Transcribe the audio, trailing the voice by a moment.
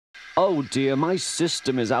Oh dear, my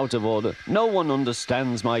system is out of order. No one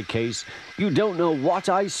understands my case. You don't know what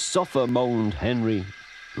I suffer, moaned Henry.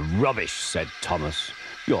 Rubbish, said Thomas.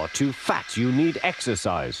 You're too fat. You need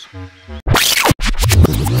exercise.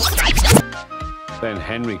 Then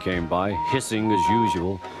Henry came by, hissing as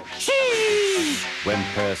usual. Chee! Went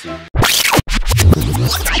Percy.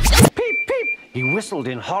 Peep, peep! He whistled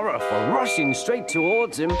in horror, for rushing straight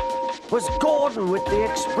towards him was Gordon with the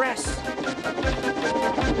express.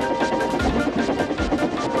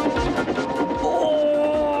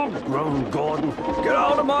 Oh, groaned Gordon. Get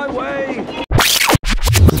out of my way!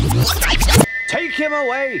 Take him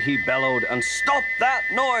away, he bellowed, and stop that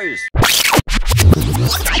noise!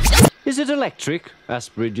 Is it electric?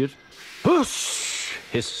 Asked Bridget. Whoosh!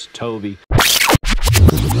 Hissed Toby.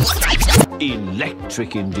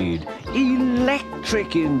 Electric indeed.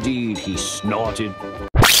 Electric indeed, he snorted.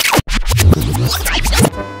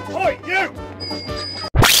 Oi, you!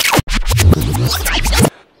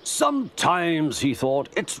 Sometimes, he thought,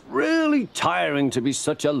 it's really tiring to be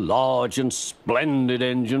such a large and splendid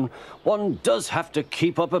engine. One does have to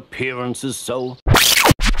keep up appearances so.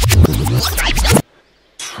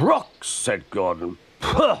 Trucks, said Gordon.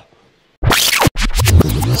 Puh!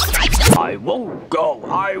 I won't go,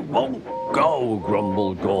 I won't go,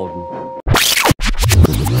 grumbled Gordon.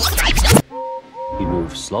 He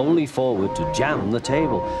moved slowly forward to jam the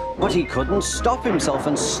table, but he couldn't stop himself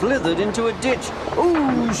and slithered into a ditch.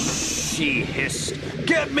 Ooh, she hissed.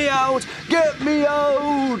 Get me out! Get me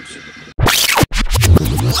out!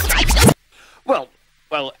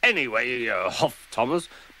 Well, anyway, huffed Thomas,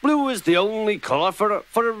 blue is the only colour for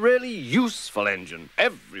a really useful engine.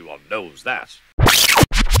 Everyone knows that.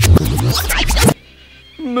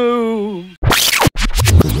 Moo!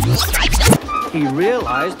 He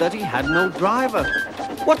realized that he had no driver.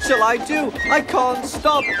 What shall I do? I can't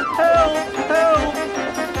stop. Help! Help!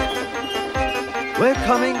 We're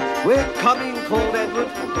coming, called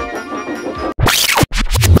Edward.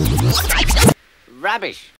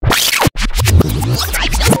 Rubbish!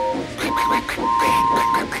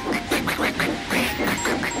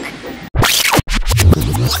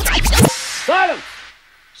 Silence!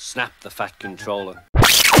 Snapped the fat controller.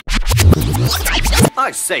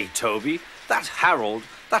 I say, Toby, that Harold,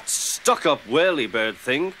 that stuck-up whirlybird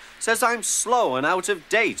thing, says I'm slow and out of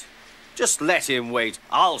date. Just let him wait.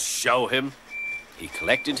 I'll show him. He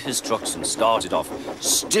collected his trucks and started off,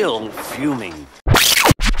 still fuming.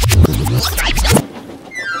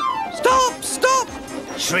 Stop! Stop!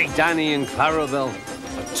 Shrieked Annie and Clarabelle.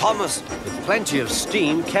 But Thomas, with plenty of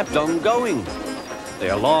steam, kept on going.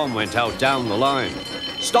 The alarm went out down the line.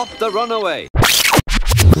 Stop the runaway!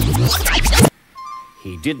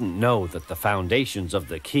 He didn't know that the foundations of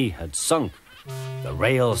the quay had sunk. The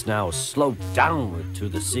rails now sloped downward to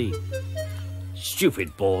the sea.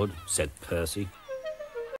 Stupid board, said Percy.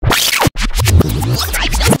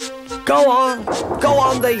 Go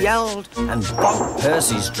on, they yelled, and bumped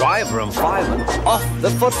Percy's driver and fireman off the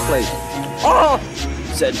footplate. Oh,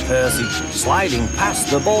 said Percy, sliding past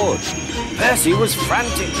the board. Percy was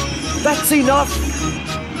frantic. That's enough!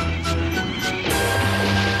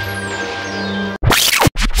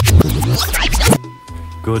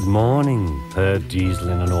 Good morning, purred Diesel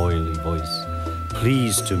in an oily voice.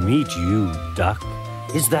 Pleased to meet you, Duck.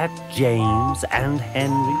 Is that James and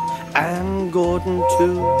Henry and Gordon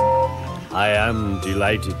too? I am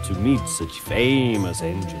delighted to meet such famous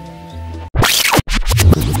engines.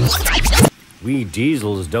 We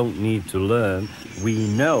Diesels don't need to learn. We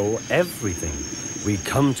know everything. We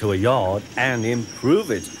come to a yard and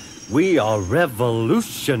improve it. We are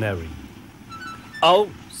revolutionary.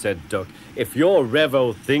 Oh, said Duck, if you're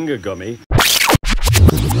Revo Thingagummy.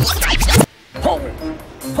 Pull,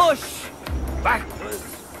 push, backwards,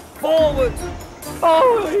 forward.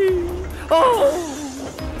 Oh!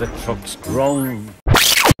 The trucks groaned.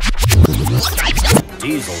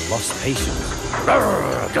 Diesel lost patience.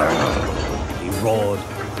 Grr, grr. He roared,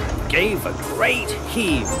 gave a great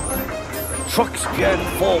heave. The trucks geared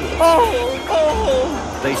forward.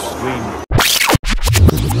 Oh! They screamed.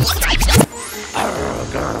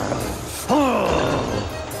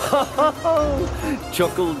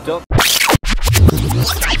 Chuckled Duck.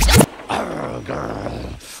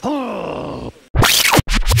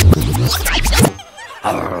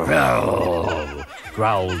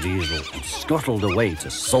 Growled Diesel and scuttled away to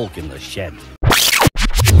sulk in the shed.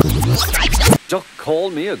 Duck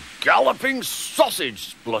called me a galloping sausage,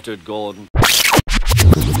 spluttered Gordon.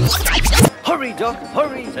 Hurry, Duck,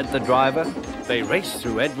 hurry, said the driver. They raced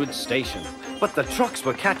through Edward Station, but the trucks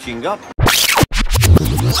were catching up.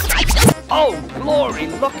 Oh, glory,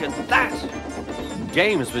 look at that!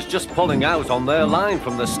 James was just pulling out on their line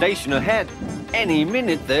from the station ahead. Any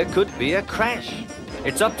minute there could be a crash.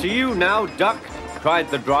 "It's up to you now, Duck," cried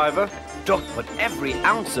the driver. Duck put every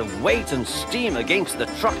ounce of weight and steam against the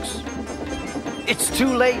trucks. "It's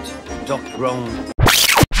too late," Duck groaned.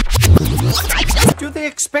 "Do they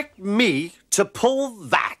expect me to pull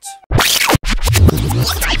that?"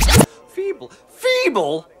 "Feeble,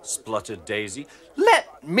 feeble," spluttered Daisy.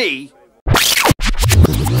 "Let me."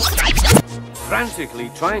 Frantically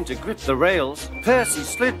trying to grip the rails, Percy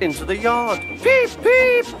slid into the yard. "Peep,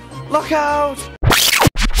 peep! Look out!"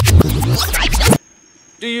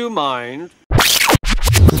 "Do you mind?"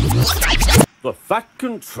 "The Fat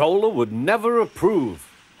Controller would never approve,"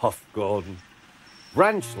 huffed Gordon.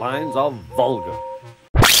 "Branch lines are vulgar."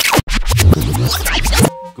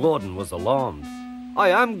 Gordon was alarmed. "I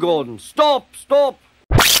am Gordon. Stop, stop!"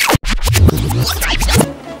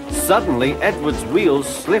 Suddenly, Edward's wheels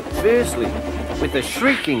slipped fiercely. With a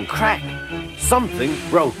shrieking crack, something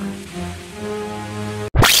broke.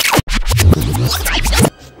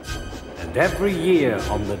 And every year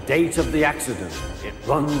on the date of the accident, it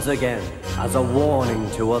runs again as a warning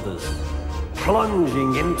to others,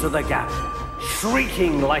 plunging into the gap,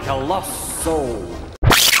 shrieking like a lost soul.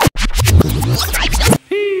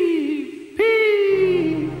 "Peep,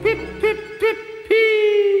 peep, pip, pip, pip,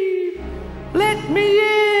 peep! Let me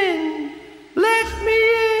in! Let me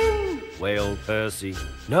in!" wailed Percy.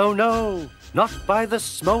 "No, no, not by the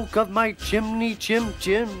smoke of my chimney, chim,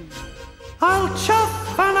 chim. I'll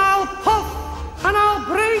chuff and I'll puff and I'll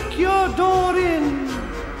break your door in.